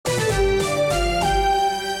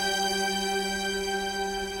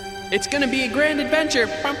It's gonna be a grand adventure.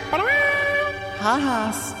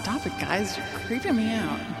 Haha, stop it, guys. You're creeping me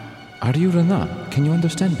out. Are you Rana? Can you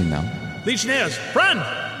understand me now? Legionnaires, run!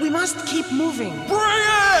 We must keep moving. Bring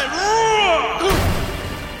it!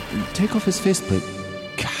 Take off his faceplate.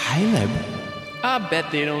 Caleb? I bet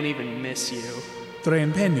they don't even miss you. Tre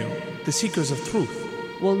Imperio, the seekers of truth.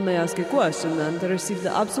 One may ask a question and receive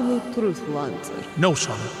the absolute truthful answer. No,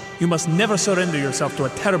 Shauna. You must never surrender yourself to a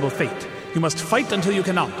terrible fate. You must fight until you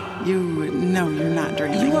cannot. No, you're not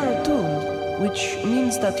dreaming. You are attuned, which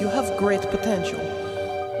means that you have great potential.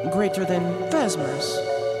 Greater than Vesmer's,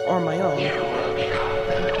 or my own. You will become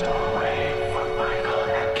the doorway for Michael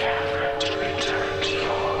and Catherine to return to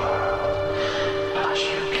your world. But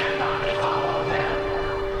you cannot follow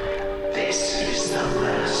them. This is the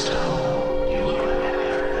last home you will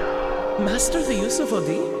ever know. Master the use of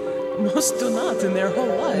OD? Most do not in their whole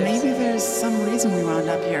lives. Maybe there's some reason we wound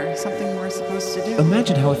up here. Something we're supposed to do.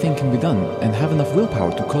 Imagine how a thing can be done and have enough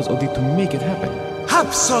willpower to cause OD to make it happen.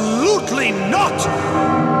 Absolutely not!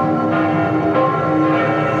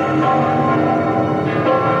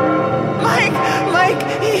 Mike!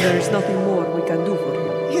 There is nothing more we can do for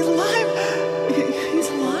him. He's alive! He's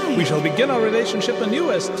alive! We shall begin our relationship anew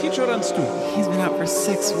as teacher and student. He's been out for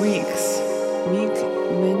 6 weeks. Meek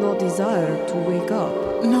may not desire to wake up.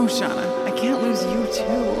 No, Shauna, I can't lose you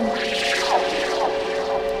too.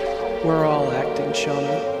 We're all acting,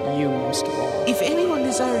 Shauna. You most of all. If anyone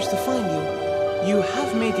desires to find you, you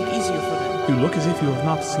have made it easier for them. You look as if you have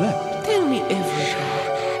not slept. Tell me everything.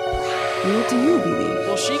 What do you believe?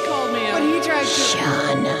 Well, she called me But a... he tried to...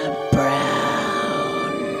 Shauna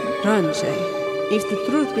Brown. Ranche, if the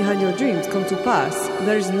truth behind your dreams comes to pass,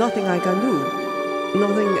 there is nothing I can do.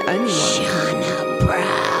 Nothing anyone. Shauna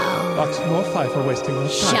Brown. But no five for wasting your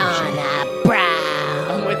time. Shauna Brown.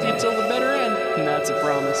 I'm with you till the bitter end. And that's a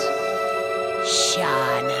promise.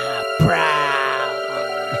 Shauna Brown.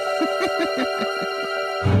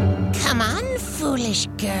 Come on, foolish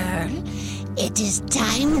girl. It is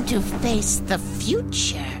time to face the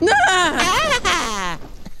future. Ah!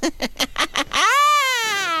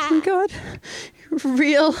 Oh, God.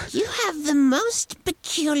 Real. You have the most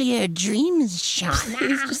peculiar dreams, Shauna.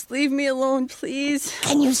 Please just leave me alone, please.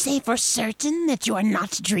 Can you say for certain that you are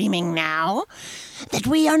not dreaming now? That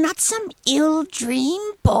we are not some ill dream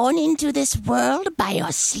born into this world by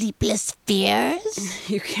your sleepless fears?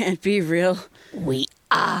 You can't be real. We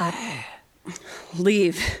are.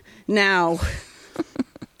 Leave. Now.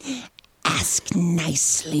 Ask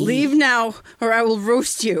nicely. Leave now, or I will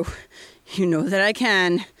roast you. You know that I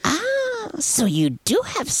can. Ah, so you do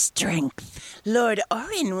have strength. Lord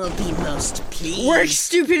Orin will be most pleased. Work,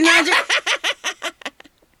 stupid magic!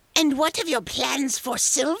 And what of your plans for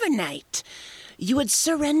Silver Knight? You would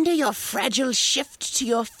surrender your fragile shift to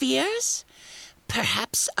your fears?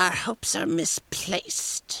 Perhaps our hopes are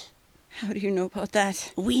misplaced. How do you know about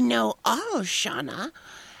that? We know all, Shauna,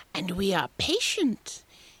 and we are patient.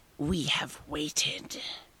 We have waited.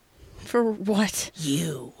 For what?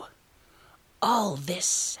 You. All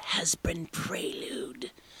this has been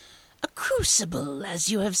prelude. A crucible, as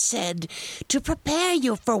you have said, to prepare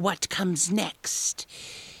you for what comes next.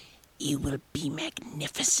 You will be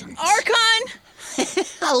magnificent. Archon!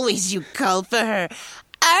 Always you call for her.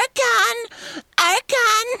 Archon!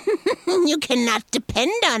 Archon! You cannot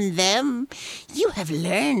depend on them. You have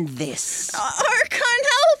learned this. Archon,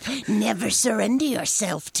 help! Never surrender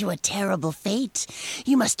yourself to a terrible fate.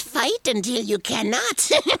 You must fight until you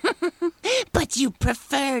cannot. But you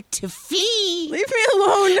prefer to flee. Leave me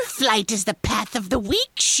alone! Flight is the path of the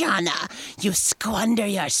weak, Shauna. You squander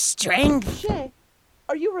your strength. Shay,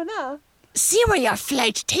 are you Rana? See where your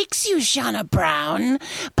flight takes you, Shauna Brown.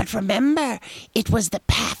 But remember, it was the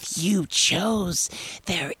path you chose.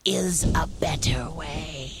 There is a better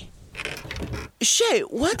way. Shay,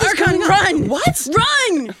 what is Archon, going on? run! What?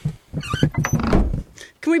 Run!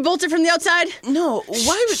 Can we bolt it from the outside? No,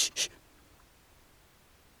 why would... Shh.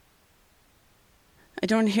 I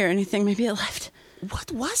don't hear anything. Maybe it left.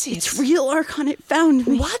 What was it? It's real, Archon. It found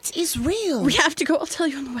me. What is real? We have to go. I'll tell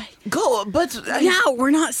you on the way. Go, but... Now,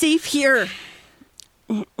 we're not safe here.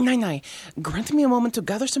 Nai, grant me a moment to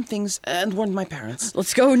gather some things and warn my parents.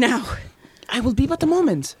 Let's go now. I will be but a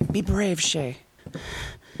moment. Be brave, Shay.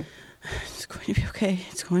 It's going to be okay.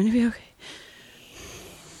 It's going to be okay.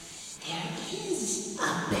 There is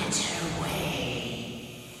a better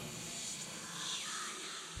way.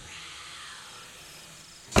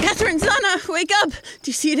 Catherine, Zana, wake up! Do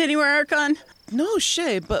you see it anywhere, Archon? No,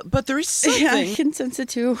 Shay, but there is something. Yeah, I can sense it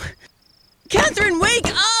too. Catherine,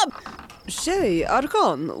 wake up! Shay,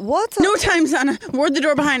 Archon, what? No time, Zana. Ward the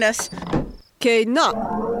door behind us. Okay,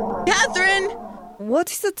 now. Catherine!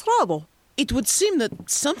 What is the trouble? It would seem that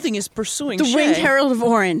something is pursuing The Shay. Winged Herald of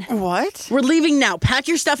Orin. What? We're leaving now. Pack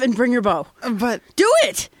your stuff and bring your bow. But, Do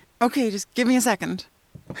it! okay, just give me a second.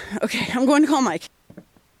 Okay, I'm going to call Mike.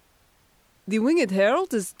 The Winged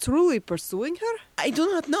Herald is truly pursuing her? I do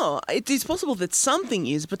not know. It is possible that something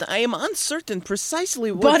is, but I am uncertain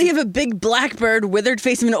precisely what... Body of a big black bird, withered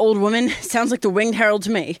face of an old woman. Sounds like the Winged Herald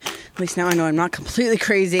to me. At least now I know I'm not completely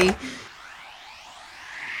crazy.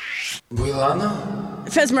 Builana?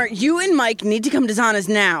 Fesmer, you and Mike need to come to Zana's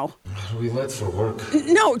now. Are we late for work?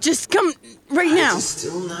 No, just come right now. It's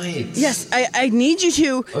still night. Yes, I need you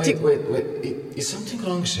to... Wait. Is something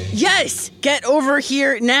wrong, Shay? Yes! Get over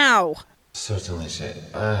here now! Certainly, Shay.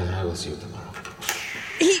 I will see you tomorrow.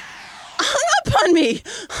 He hung up on me!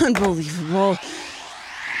 Unbelievable.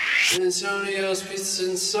 Antonio's Pizza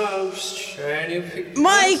and Subs, trying to pick...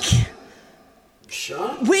 Mike!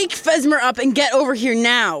 Sean? Wake Fesmer up and get over here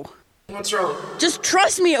now. What's wrong? Just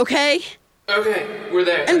trust me, okay? Okay, we're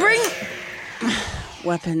there. And bring...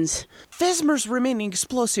 weapons. Fesmer's remaining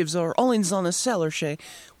explosives are all in Zana's cellar, Shay.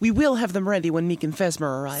 We will have them ready when Meek and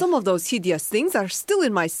Fesmer arrive. Some of those hideous things are still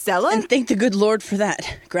in my cellar? And thank the good Lord for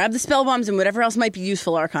that. Grab the spell bombs and whatever else might be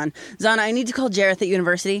useful, Archon. Zana, I need to call Jareth at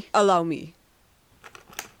university. Allow me.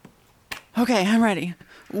 Okay, I'm ready.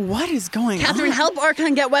 What is going Catherine, on? help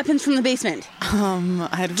Archon get weapons from the basement.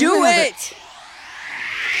 I'd Do rather- it!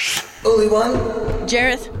 Only one?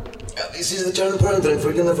 Jareth? This is the General Parent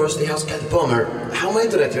for University House Cat Palmer. How may I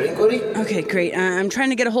direct your inquiry? Okay, great. I'm trying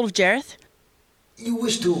to get a hold of Jareth. You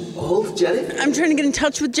wish to hold Jareth? I'm trying to get in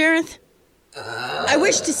touch with Jareth. I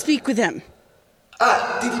wish to speak with him.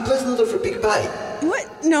 Did he place an order for Big Pie?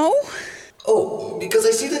 What? No? Oh, because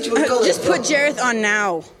I see that you were calling... Just put Jareth on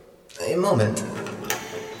now. A moment.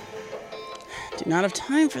 Do not have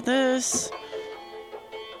time for this.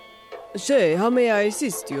 Shay, how may I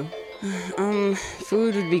assist you?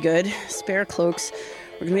 Food would be good. Spare cloaks.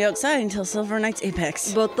 We're gonna be outside until Silver Knight's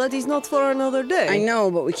Apex. But that is not for another day. I know,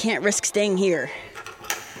 but we can't risk staying here.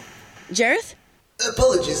 Jareth?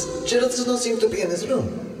 Apologies. Jareth does not seem to be in his room.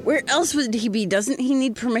 Where else would he be? Doesn't he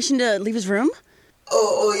need permission to leave his room?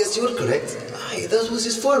 Oh, yes, you are correct. Aye, that was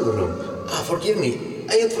his former room. Forgive me.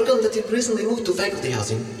 I had forgotten that he recently moved to faculty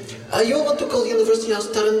housing. You want to call University House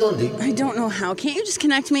Tarandondi? I don't know how. Can't you just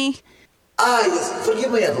connect me? Yes.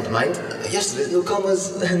 Forgive my adult mind. Yesterday's new calm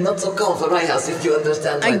was not so calm for my house, if you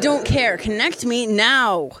understand. I don't care. Connect me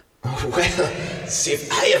now. Well, see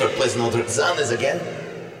if I ever place an order at Zana's again.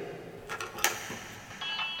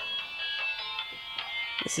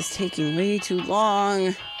 This is taking way too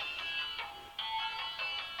long.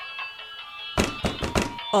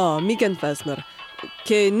 Meek and Fesmer.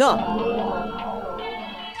 Okay, no.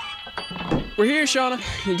 We're here, Shauna.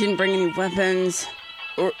 You didn't bring any weapons.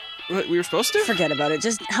 Or what, we were supposed to? Forget about it.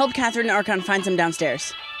 Just help Catherine and Archon find some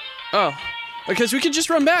downstairs. Oh, because we could just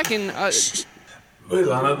run back and... Wait,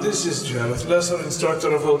 Lana, this is Jareth, lesser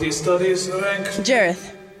instructor of OD studies, rank...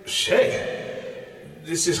 Jareth. Shay,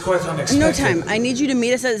 this is quite unexpected. No time. I need you to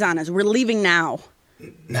meet us at Zana's. We're leaving now.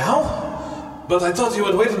 Now? But I thought you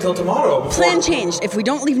would wait until tomorrow before... Plan changed. If we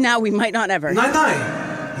don't leave now, we might not ever.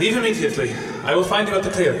 Nine. Leave immediately. I will find you at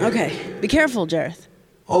the clearing. Okay. Be careful, Jareth.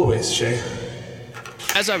 Always, Shay.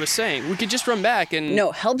 As I was saying, we could just run back and...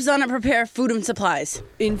 No, help Zana prepare food and supplies.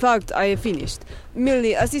 In fact, I have finished.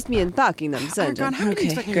 Merely assist me in packing them, Sergeant. Archon, how can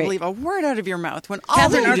you expect me to leave a word out of your mouth when all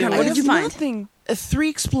Catherine, we Archon, do what is... did you find? Nothing. 3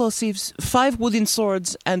 explosives, 5 wooden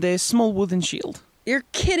swords, and a small wooden shield. You're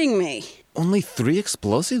kidding me. Only 3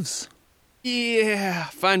 explosives? Yeah,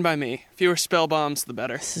 fine by me. Fewer spell bombs, the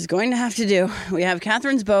better. This is going to have to do. We have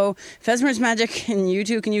Catherine's bow, Fesmer's magic, and you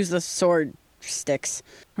two can use the sword sticks.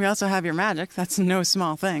 We also have your magic. That's no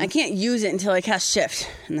small thing. I can't use it until I cast Shift,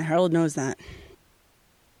 and the Herald knows that.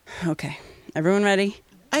 Okay. Everyone ready?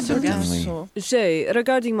 I believe Certainly. so. Shay,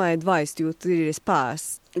 regarding my advice to you 3 days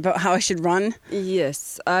past, About how I should run?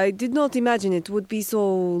 yes, I did not imagine it would be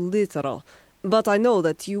so literal. But I know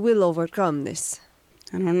that you will overcome this.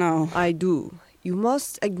 I don't know. I do. You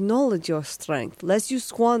must acknowledge your strength, lest you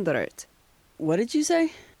squander it. What did you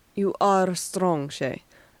say? You are strong, Shay.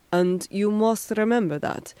 And you must remember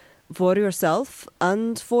that. For yourself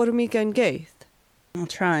and for Meek and Gaith. I'll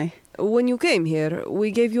try. When you came here,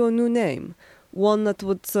 we gave you a new name. One that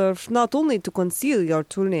would serve not only to conceal your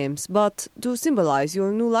true names, but to symbolize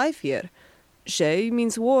your new life here. Shay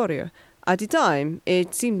means warrior. At the time,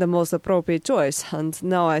 it seemed the most appropriate choice, and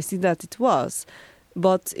now I see that it was.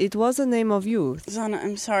 But it was a name of youth. Zana,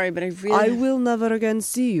 I'm sorry, but I really... I will never again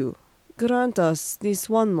see you. Grant us this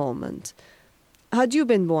one moment. Had you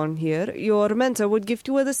been born here, your mentor would gift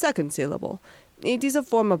you with a second syllable. It is a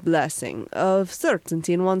form of blessing, of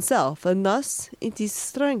certainty in oneself, and thus it is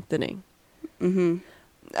strengthening.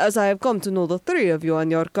 As I have come to know the three of you and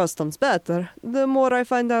your customs better, the more I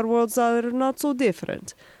find our worlds are not so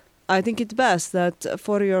different. I think it best that,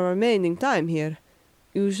 for your remaining time here,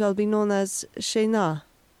 you shall be known as Shayna.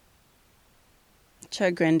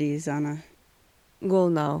 Chagrendi, Zana. Go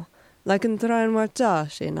now. Like in Train Warcha,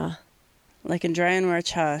 Shayna. Like in Drayan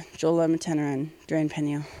Warcha, Jola Matenaran, Drain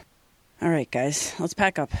Penio. All right, guys, let's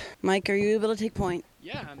pack up. Mike, are you able to take point?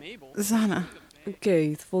 Yeah, I'm able. Zana,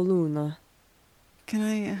 Keith, Voluna. can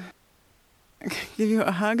I give you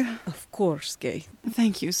a hug? Of course, Keith.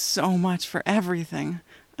 Thank you so much for everything.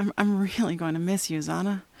 I'm really going to miss you,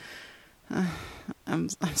 Zana. I'm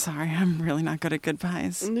sorry, I'm really not good at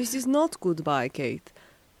goodbyes. This is not goodbye, Kate.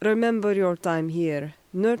 Remember your time here.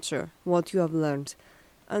 Nurture what you have learned.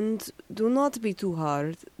 And do not be too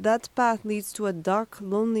hard. That path leads to a dark,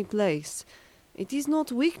 lonely place. It is not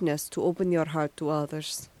weakness to open your heart to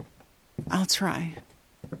others. I'll try.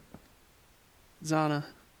 Zana.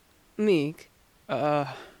 Meek.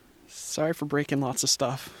 Sorry for breaking lots of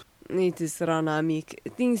stuff. It is Rana, Meek.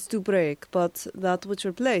 Things do break, but that which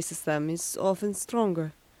replaces them is often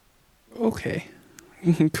stronger. Okay.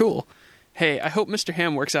 Cool. Hey, I hope Mr.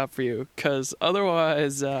 Ham works out for you, 'cause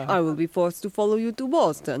otherwise, I will be forced to follow you to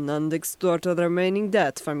Boston and extort the remaining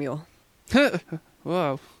debt from you.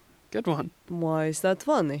 Whoa. Good one. Why is that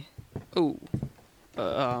funny? Ooh.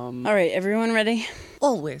 All right, everyone ready?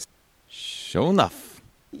 Always. Sure enough.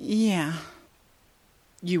 Yeah.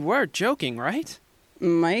 You were joking, right?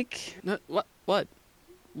 Mike? What?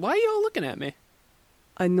 Why are you all looking at me?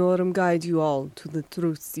 I Norm guide you all to the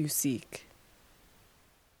truths you seek.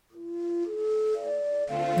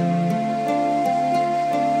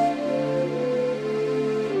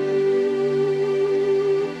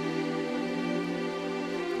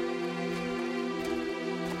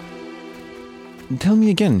 Tell me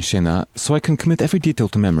again, Shayna, so I can commit every detail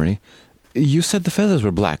to memory. You said the feathers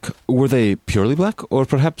were black. Were they purely black, or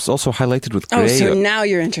perhaps also highlighted with grey? Oh, so now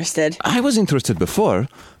you're interested. I was interested before.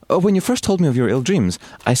 When you first told me of your ill dreams,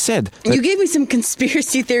 I said that... You gave me some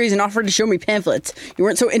conspiracy theories and offered to show me pamphlets. You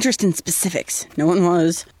weren't so interested in specifics. No one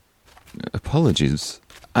was. Apologies.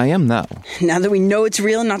 I am now. Now that we know it's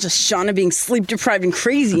real and not just Shauna being sleep-deprived and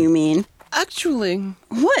crazy, you mean? Actually...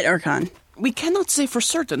 What, Archon? We cannot say for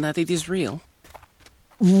certain that it is real.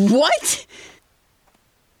 What?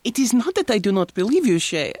 It is not that I do not believe you,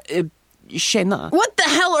 Shayna. What the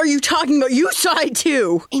hell are you talking about? You saw it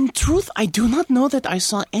too! In truth, I do not know that I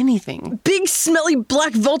saw anything. Big, smelly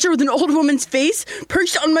black vulture with an old woman's face?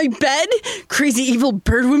 Perched on my bed? Crazy, evil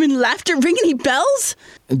bird woman laughter? Ring any bells?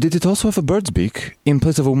 Did it also have a bird's beak in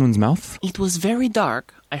place of a woman's mouth? It was very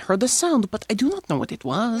dark. I heard a sound, but I do not know what it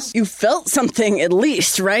was. You felt something, at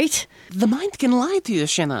least, right? The mind can lie to you,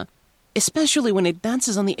 Shayna. Especially when it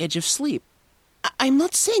dances on the edge of sleep. I'm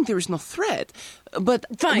not saying there is no threat, but...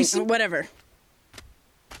 Fine, whatever.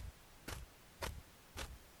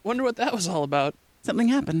 Wonder what that was all about. Something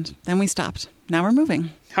happened. Then we stopped. Now we're moving.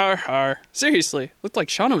 Har har. Seriously, looked like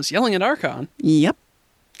Shauna was yelling at Archon. Yep.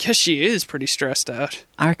 Guess she is pretty stressed out.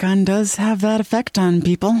 Archon does have that effect on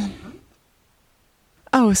people.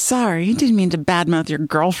 Oh, sorry. Didn't mean to badmouth your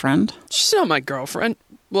girlfriend. She's not my girlfriend.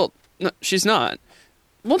 Well, no, she's not.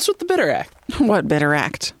 What's with the bitter act? What bitter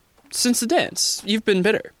act? Since the dance, you've been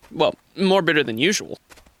bitter. Well, more bitter than usual.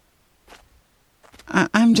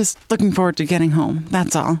 I'm just looking forward to getting home.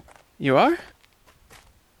 That's all. You are?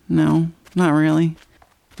 No, not really.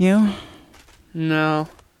 You? No,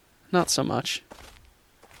 not so much.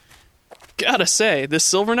 Gotta say, this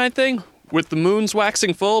Silver Night thing, with the moons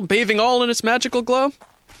waxing full, bathing all in its magical glow,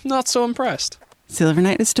 not so impressed. Silver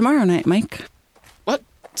Night is tomorrow night, Mike. What?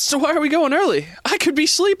 So why are we going early? I could be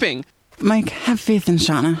sleeping. Mike, have faith in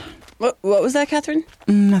Shauna. What was that, Catherine?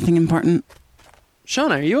 Nothing important.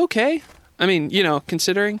 Shauna, are you okay? I mean,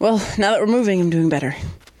 considering... Well, now that we're moving, I'm doing better.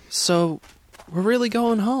 So, we're really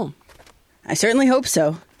going home? I certainly hope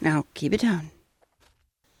so. Now, keep it down.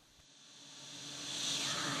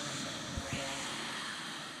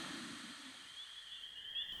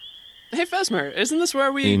 Hey, Fesmer, isn't this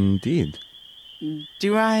where we... Indeed.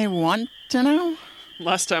 Do I want to know?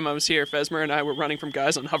 Last time I was here, Fesmer and I were running from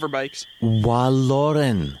guys on hoverbikes.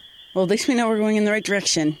 Waloren. Well, at least we know we're going in the right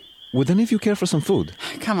direction. Would any of you care for some food?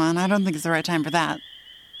 Come on, I don't think it's the right time for that.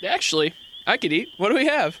 Actually, I could eat. What do we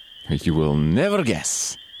have? You will never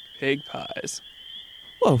guess. Pig pies.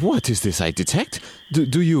 Well, what is this I detect?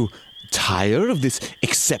 Do you tire of this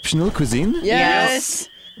exceptional cuisine? Yes!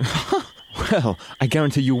 Well, I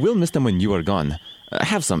guarantee you will miss them when you are gone.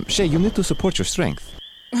 Have some. Shay, you need to support your strength.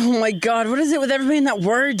 Oh my god, what is it with everybody in that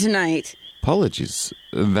word tonight? Apologies.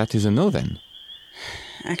 That is a no then.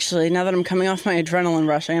 Actually, now that I'm coming off my adrenaline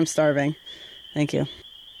rush, I am starving. Thank you.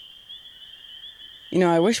 You know,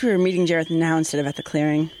 I wish we were meeting Jareth now instead of at the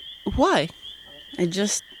clearing. Why? I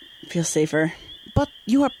just feel safer. But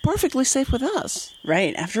you are perfectly safe with us.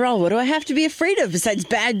 Right. After all, what do I have to be afraid of besides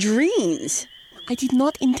bad dreams? I did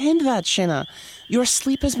not intend that, Shenna. Your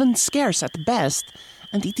sleep has been scarce at best,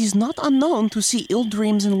 and it is not unknown to see ill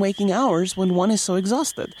dreams in waking hours when one is so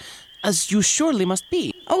exhausted, as you surely must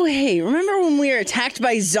be. Oh, hey, remember when we were attacked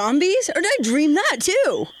by zombies? Or did I dream that,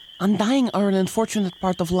 too? Undying are an unfortunate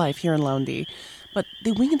part of life here in Laundy, but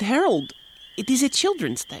the Winged Herald, it is a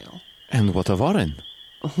children's tale. And what of Oren?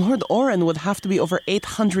 Lord Oren would have to be over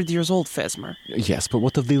 800 years old, Fesmer. Yes, but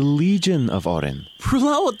what of the Legion of Oren?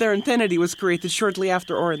 Prulaut their entity was created shortly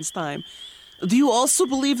after Oren's time. Do you also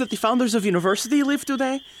believe that the founders of university live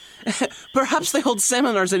today? Perhaps they hold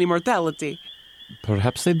seminars in immortality.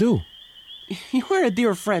 Perhaps they do. You are a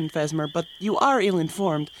dear friend, Fesmer, but you are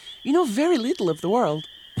ill-informed. You know very little of the world.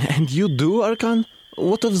 And you do, Arkan?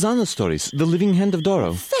 What of Zana's stories, the living hand of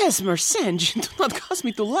Doro? Fesmer, Senj, do not cause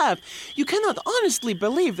me to laugh. You cannot honestly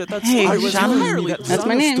believe that Hey, story was Shannon, entirely... That's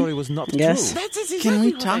my name. Story was not Yes. true. That's exactly Can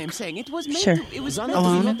we what talk? I'm saying. It was meant Sure. to... It was Zana meant to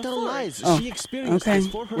doesn't be have tell lies. Oh, She experienced okay. this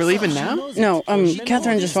for herself. We're leaving She now? knows No, it. She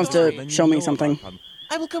Catherine knows just the wants story. to Then show you me know something. about them.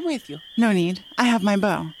 I will come with you. No need. I have my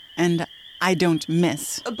bow, and I don't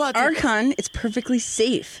miss. But... Archon, it's perfectly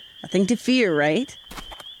safe. Nothing to fear, right?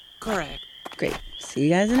 Correct. Great. See you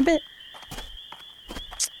guys in a bit.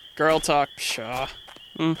 Girl talk, pshaw.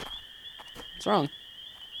 What's wrong?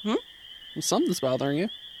 Something's bothering you.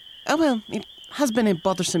 Oh, well, it has been a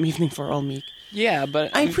bothersome evening for all, Meek. Yeah,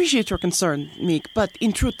 but... I appreciate your concern, Meek, but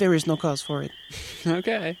in truth there is no cause for it.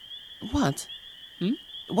 Okay. What?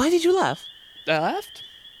 Why did you laugh? I laughed?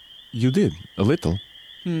 You did, a little.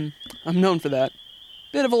 I'm known for that.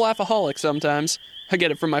 Bit of a laughaholic sometimes. I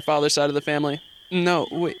get it from my father's side of the family. No,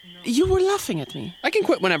 wait. You were laughing at me. I can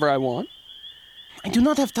quit whenever I want. I do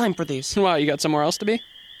not have time for this. Why, you got somewhere else to be?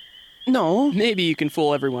 No, Maybe you can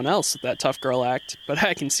fool everyone else with that tough girl act, but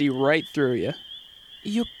I can see right through you.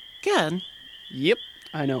 you can. Yep,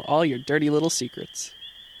 I know all your dirty little secrets.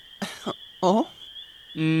 Oh?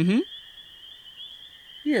 Mm-hmm.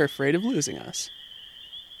 You're afraid of losing us.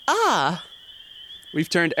 Ah, We've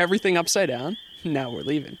turned everything upside down. Now we're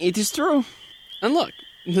leaving. it is true. And look,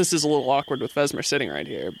 this is a little awkward with Fesmer sitting right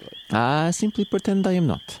here, but... Simply pretend I am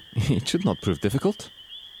not. It should not prove difficult.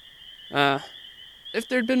 If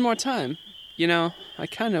there'd been more time, you know, I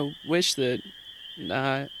kind of wish that...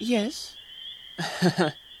 Yes.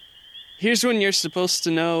 Here's when you're supposed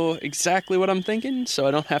to know exactly what I'm thinking, so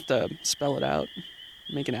I don't have to spell it out,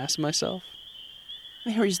 make an ass of myself.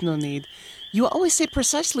 There is no need. You always say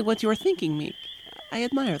precisely what you are thinking, Meek. I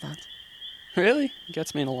admire that. Really?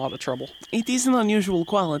 Gets me in a lot of trouble. It is an unusual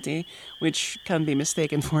quality, which can be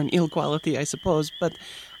mistaken for an ill quality, I suppose, but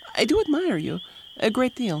I do admire you a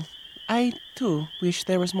great deal. I, too, wish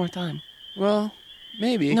there was more time. Well,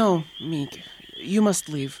 maybe. No, Meek, you must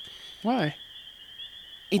leave. Why?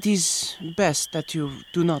 It is best that you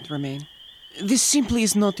do not remain. This simply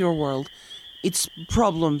is not your world. Its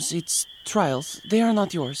problems, its trials, they are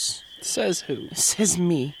not yours. Says who? Says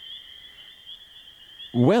me.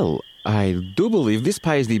 Well, I do believe this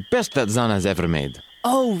pie is the best that Zana has ever made.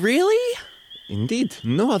 Oh, really? Indeed,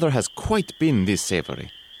 no other has quite been this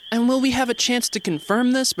savory. And will we have a chance to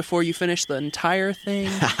confirm this before you finish the entire thing?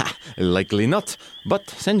 Likely not. But,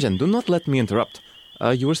 Senjen, do not let me interrupt.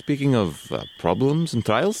 You were speaking of problems and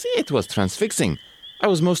trials? It was transfixing. I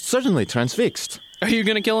was most certainly transfixed. Are you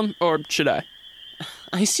gonna kill him, or should I?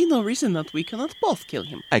 I see no reason that we cannot both kill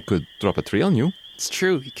him. I could drop a tree on you. It's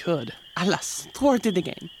true, he could. Alas, thwarted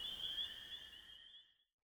again.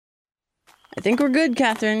 I think we're good,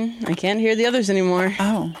 Catherine. I can't hear the others anymore.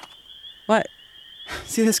 Oh, What?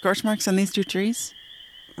 see the scorch marks on these two trees?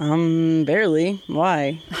 Barely.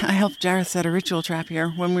 Why? I helped Jareth set a ritual trap here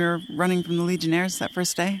when we were running from the Legionnaires that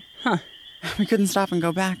first day. Huh. We couldn't stop and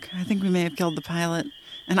go back. I think we may have killed the pilot.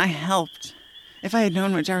 And I helped. If I had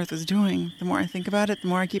known what Jareth was doing, the more I think about it, the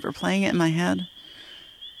more I keep replaying it in my head.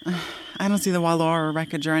 I don't see the Walor or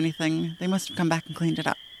wreckage or anything. They must have come back and cleaned it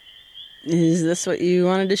up. Is this what you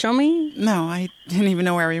wanted to show me? No, I didn't even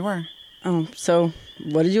know where we were. Oh, so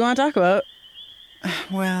what did you want to talk about?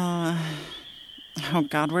 Well, oh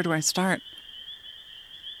God, where do I start?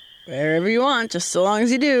 Wherever you want, just so long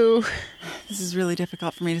as you do. This is really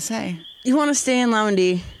difficult for me to say. You want to stay in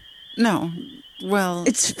Laundy? No, well...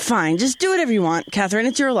 It's fine. Just do whatever you want, Catherine.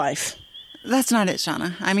 It's your life. That's not it,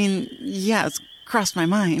 Shauna. I mean, yeah, it's crossed my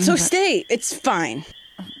mind. So but- stay. It's fine.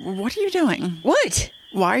 What are you doing? What?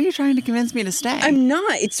 Why are you trying to convince me to stay? I'm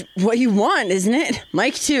not. It's what you want, isn't it?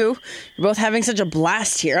 Mike, too. You're both having such a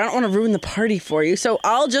blast here. I don't want to ruin the party for you, so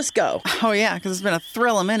I'll just go. Oh, yeah, because it's been a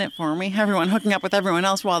thrill a minute for me. Everyone hooking up with everyone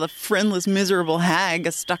else while the friendless, miserable hag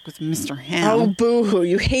is stuck with Mr. Ham. Oh, boo-hoo.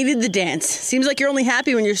 You hated the dance. Seems like you're only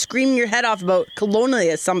happy when you're screaming your head off about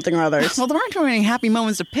colonial something or others. Well, there aren't too many happy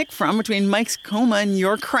moments to pick from between Mike's coma and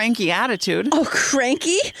your cranky attitude. Oh,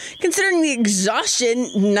 cranky? Considering the exhaustion,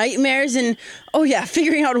 nightmares, and, oh yeah,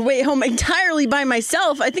 figuring out a way home entirely by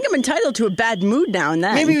myself, I think I'm entitled to a bad mood now and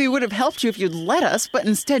then. Maybe we would have helped you if you'd let us, but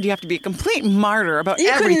instead you have to be a complete martyr about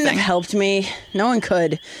everything. You couldn't have helped me. No one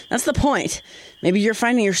could. That's the point. Maybe you're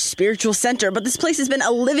finding your spiritual center, but this place has been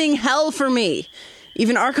a living hell for me.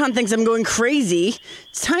 Even Archon thinks I'm going crazy.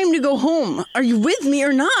 It's time to go home. Are you with me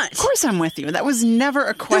or not? Of course I'm with you. That was never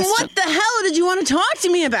a question. Then what the hell did you want to talk to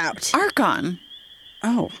me about? Archon.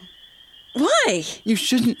 Oh. Why? You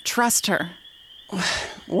shouldn't trust her.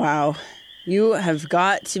 Wow. You have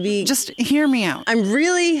got to be... Just hear me out. I'm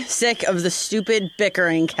really sick of the stupid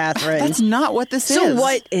bickering, Catherine. That's not what this is. So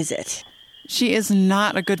what is it? She is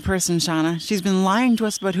not a good person, Shauna. She's been lying to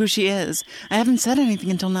us about who she is. I haven't said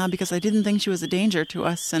anything until now because I didn't think she was a danger to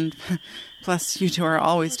us, and plus you two are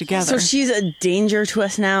always together. So she's a danger to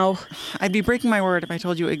us now? I'd be breaking my word if I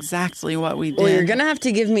told you exactly what we did. Well, you're gonna have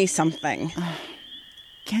to give me something.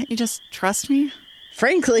 Can't you just trust me?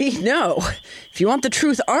 Frankly, no. If you want the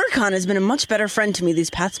truth, Archon has been a much better friend to me these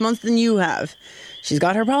past months than you have. She's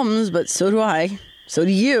got her problems, but so do I. So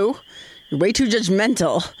do you. You're way too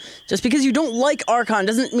judgmental. Just because you don't like Archon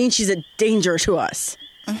doesn't mean she's a danger to us.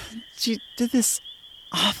 She did this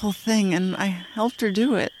awful thing, and I helped her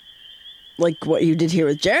do it. Like what you did here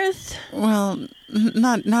with Jareth? Well,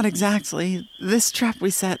 not exactly. This trap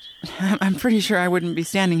we set, I'm pretty sure I wouldn't be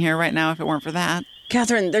standing here right now if it weren't for that.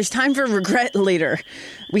 Catherine, there's time for regret later.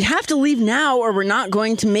 We have to leave now or we're not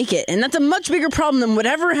going to make it. And that's a much bigger problem than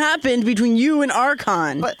whatever happened between you and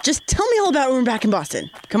Archon. But just tell me all about it when we're back in Boston.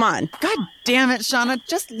 Come on. God damn it, Shauna.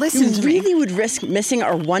 Just listen to me. You really would risk missing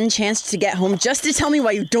our one chance to get home just to tell me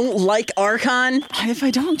why you don't like Archon? If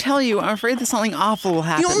I don't tell you, I'm afraid that something awful will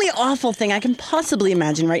happen. The only awful thing I can possibly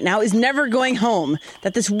imagine right now is never going home.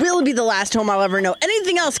 That this will be the last home I'll ever know.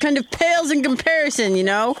 Anything else kind of pales in comparison, you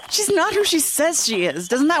know? She's not who she says she is.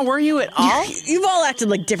 Doesn't that worry you at all? You've all acted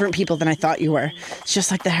like different people than I thought you were. It's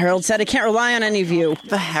just like the Herald said, I can't rely on any of you.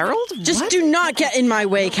 The Herald? Just do not get in my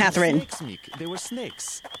way, Catherine. Snakes, Meek. They were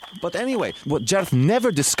snakes. But anyway, what Jareth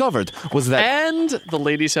never discovered was that... And the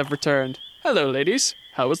ladies have returned. Hello, ladies.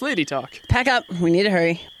 How was lady talk? Pack up. We need to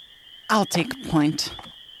hurry. I'll take point.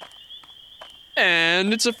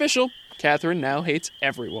 And it's official. Catherine now hates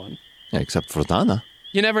everyone. Except for Dana.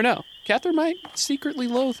 You never know. Catherine might secretly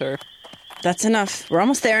loathe her. That's enough. We're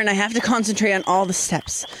almost there, and I have to concentrate on all the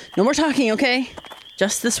steps. No more talking, okay?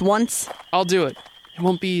 Just this once. I'll do it. It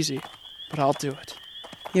won't be easy, but I'll do it.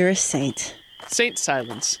 You're a saint. Saint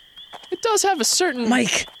silence. It does have a certain...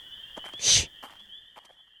 Mike! Shh.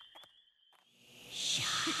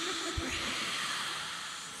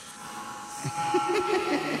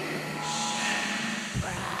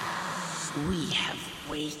 We have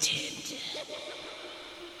waited.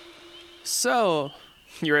 So,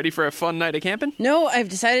 you ready for a fun night of camping? No, I've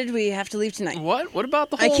decided we have to leave tonight. What? What about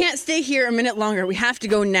the whole... I can't stay here a minute longer. We have to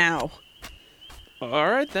go now. All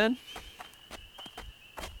right, then.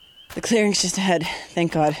 The clearing's just ahead.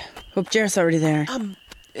 Thank God. Hope Jareth's already there.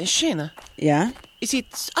 Shayna, Yeah? is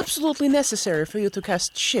it absolutely necessary for you to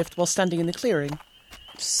cast Shift while standing in the clearing?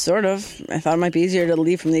 Sort of. I thought it might be easier to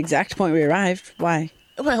leave from the exact point we arrived. Why?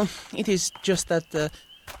 Well, it is just that,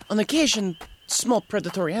 on occasion, small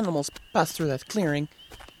predatory animals pass through that clearing.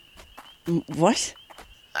 What?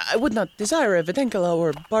 I would not desire a Vedenkala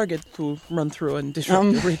or Barget to run through and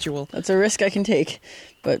disrupt the ritual. That's a risk I can take.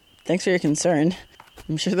 But thanks for your concern.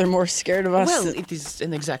 I'm sure they're more scared of us. Well, it is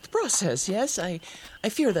an exact process, yes. I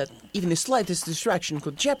fear that even the slightest distraction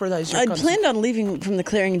could jeopardize your... I'd planned on leaving from the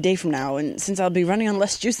clearing a day from now, and since I'll be running on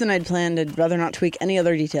less juice than I'd planned, I'd rather not tweak any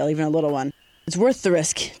other detail, even a little one. It's worth the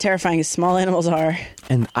risk, terrifying as small animals are.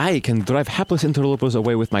 And I can drive hapless interlopers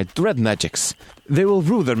away with my dread magics. They will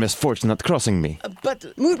rue their misfortune at crossing me.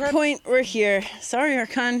 But... Moot point, we're here. Sorry,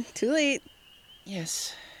 Archon, too late.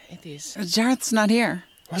 Yes, it is. Jareth's not here.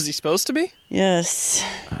 Was he supposed to be? Yes.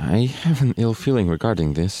 I have an ill feeling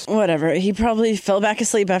regarding this. Whatever, he probably fell back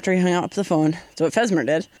asleep after he hung up the phone. That's what Fesmer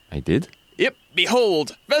did. I did? Yep,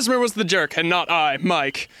 behold, Vesmer was the jerk and not I,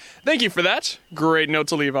 Mike. Thank you for that. Great note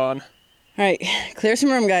to leave on. All right, clear some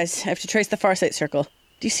room, guys. I have to trace the Farsight circle.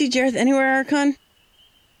 Do you see Jareth anywhere, Archon?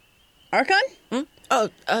 Archon? Oh,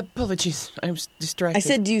 apologies. I was distracted. I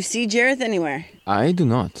said, do you see Jareth anywhere? I do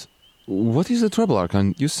not. What is the trouble,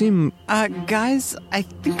 Archon? You seem... Guys, I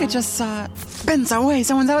think I just saw... Benzo, wait,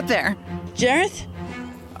 someone's out there. Jareth?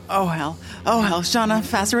 Oh, hell. Shauna,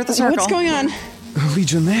 faster with the circle. What's going on?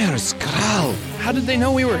 Legionnaires, Kral! How did they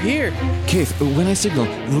know we were here? Keith, when I signal,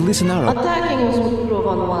 release an arrow. Attacking us would prove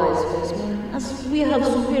unwise, Vesmer, as we have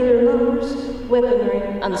superior numbers, weaponry,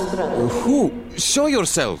 and strength. Who? Show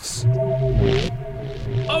yourselves!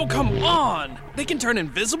 Oh, come on! They can turn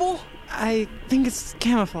invisible? I think it's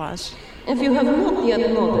camouflage. If you have not yet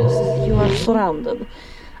noticed, you are surrounded.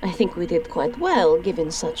 I think we did quite well,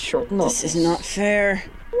 given such short notice. This is not fair.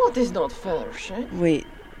 What is not fair, Shay? Wait,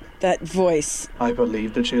 that voice. I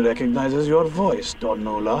believe that she recognizes your voice, Don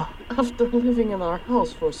Nola. After living in our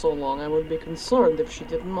house for so long, I would be concerned if she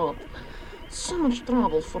did not. So much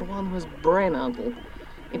trouble for one who is brain-addled.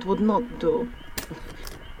 It would not do.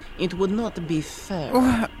 It would not be fair.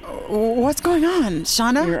 What's going on,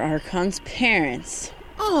 Shauna? You're Archon's parents.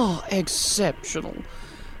 Oh, exceptional.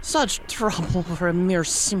 Such trouble for a mere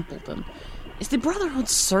simpleton. Is the Brotherhood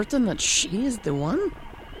certain that she is the one?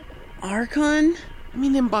 Archon?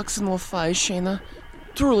 Minim Baxen Lafai, Shayna.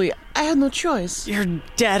 Truly, I had no choice. You're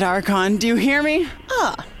dead, Archon. Do you hear me?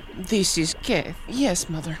 Ah, this is Keith. Yes,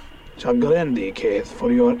 Mother. Chagrendi, Keith,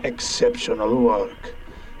 for your exceptional work.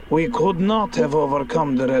 We could not have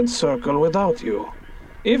overcome the Red Circle without you.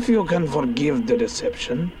 If you can forgive the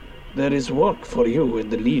deception, there is work for you in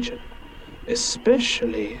the Legion.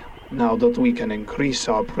 Especially now that we can increase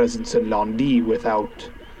our presence in Londi without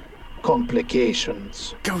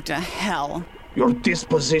complications. Go to hell. Your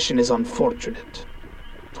disposition is unfortunate.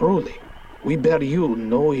 Truly, we bear you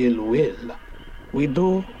no ill will. We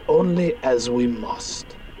do only as we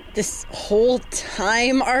must. This whole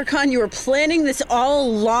time, Archon, you were planning this all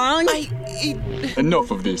along?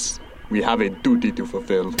 Enough of this. We have a duty to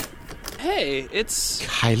fulfill. Hey, it's...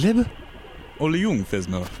 Caleb? Oliung,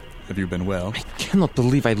 Fesmer. Have you been well? I cannot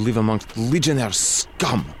believe I live amongst Legionnaire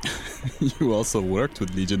scum. You also worked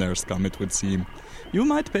with Legionnaire scum, it would seem. You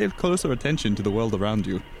might pay closer attention to the world around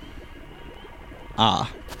you.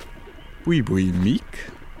 Ah. Oui,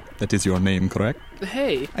 Meek. That is your name, correct?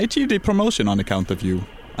 Hey. I achieved a promotion on account of you.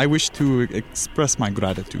 I wish to express my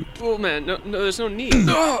gratitude. Oh, man, no, there's no need.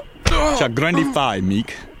 Chagrendi Phi,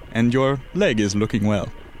 Meek. And your leg is looking well.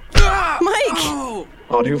 Mike!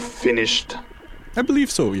 Are you finished? I believe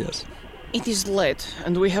so, yes. It is late,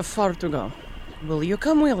 and we have far to go. Will you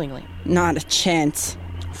come willingly? Not a chance.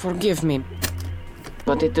 Forgive me.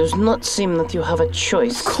 But it does not seem that you have a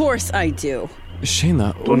choice. Of course I do.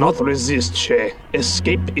 Shayna... Do not resist, Shay.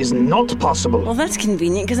 Escape is not possible. Well, that's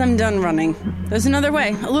convenient, because I'm done running. There's another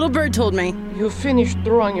way. A little bird told me. You finished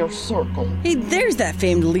drawing your circle. Hey, there's that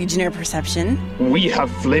famed Legionnaire perception. We have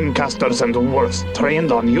flamecasters and worse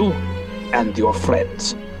trained on you and your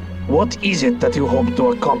friends. What is it that you hope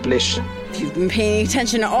to accomplish? If you've been paying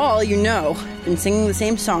attention at all, you know. I've been singing the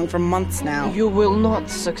same song for months now. You will not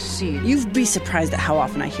succeed. You'd be surprised at how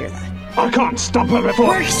often I hear that. I can't stop her before...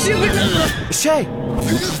 Work, stupid! Shay!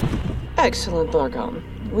 Excellent, Archon.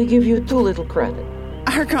 We give you too little credit.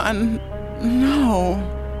 Archon, no.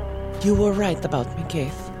 You were right about me,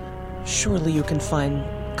 Keith. Surely you can find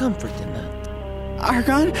comfort in that.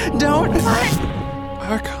 Archon, don't...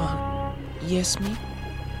 Archon. Yes, me?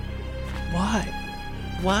 Why?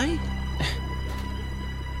 Why?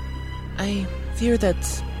 I fear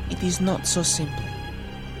that it is not so simple.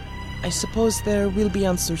 I suppose there will be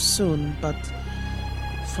answers soon, but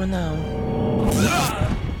for now...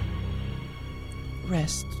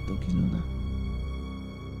 Rest, Dukiluna.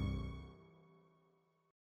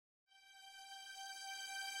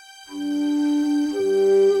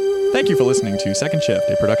 Thank you for listening to Second Shift,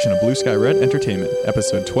 a production of Blue Sky Red Entertainment.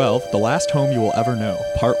 Episode 12, The Last Home You Will Ever Know,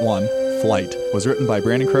 Part 1, Flight, was written by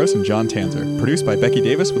Brandon Crouse and John Tanzer, produced by Becky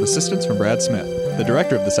Davis with assistance from Brad Smith. The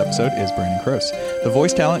director of this episode is Brandon Crouse. The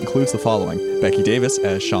voice talent includes the following: Becky Davis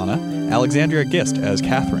as Shauna, Alexandria Gist as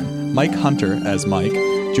Catherine, Mike Hunter as Mike,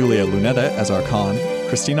 Julia Lunetta as Archon,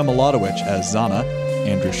 Christina Milodowicz as Zana,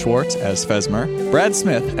 Andrew Schwartz as Fesmer, Brad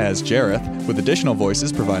Smith as Jareth, with additional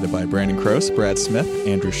voices provided by Brandon Crouse, Brad Smith,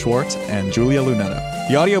 Andrew Schwartz, and Julia Lunetta.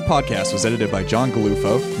 The audio podcast was edited by John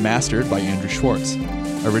Galufo, mastered by Andrew Schwartz.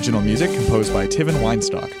 Original music composed by Tivin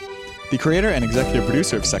Weinstock. The creator and executive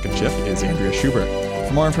producer of Second Shift is Andrea Schubert.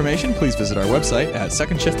 For more information, please visit our website at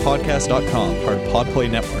secondshiftpodcast.com, part of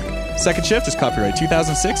Podplay Network. Second Shift is copyright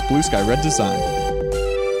 2006, Blue Sky Red Design.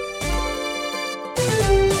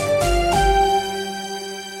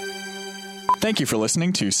 Thank you for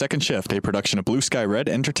listening to Second Shift, a production of Blue Sky Red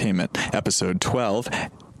Entertainment, Episode 12.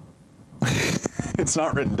 It's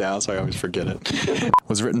not written down, so I always forget it.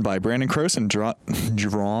 Was written by Brandon Croce and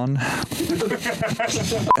drawn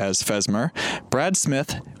as Fesmer, Brad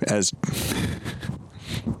Smith as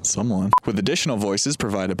someone, with additional voices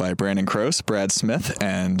provided by Brandon Croce, Brad Smith,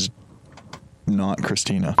 and not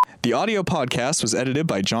Christina. The audio podcast was edited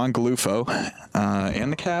by John Galufo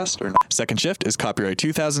and the cast. Second Shift is copyright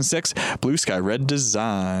 2006, Blue Sky Red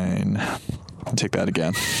Design. I'll take that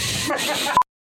again.